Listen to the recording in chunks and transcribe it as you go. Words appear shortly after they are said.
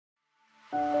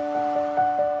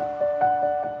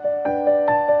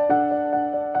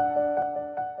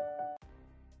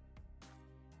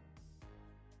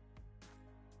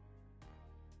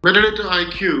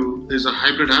MetadataIQ is a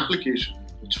hybrid application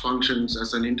which functions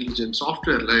as an intelligent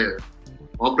software layer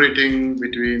operating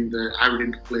between the Avid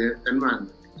interplay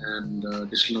environment and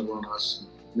Digital Nirvana's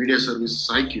Media Services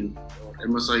IQ or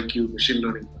MSIQ machine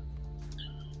learning.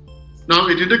 Now,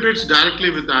 it integrates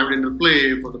directly with the Avid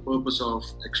interplay for the purpose of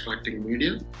extracting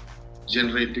media,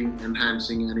 generating,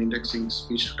 enhancing, and indexing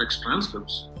speech-to-text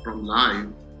transcripts from live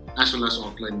as well as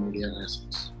offline media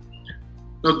assets.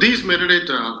 Now, these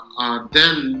metadata are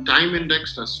then time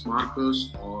indexed as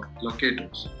markers or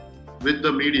locators with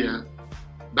the media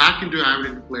back into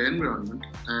Avid interplay environment,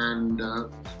 and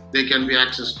they can be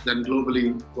accessed then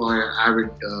globally via Avid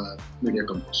Media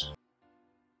Composer.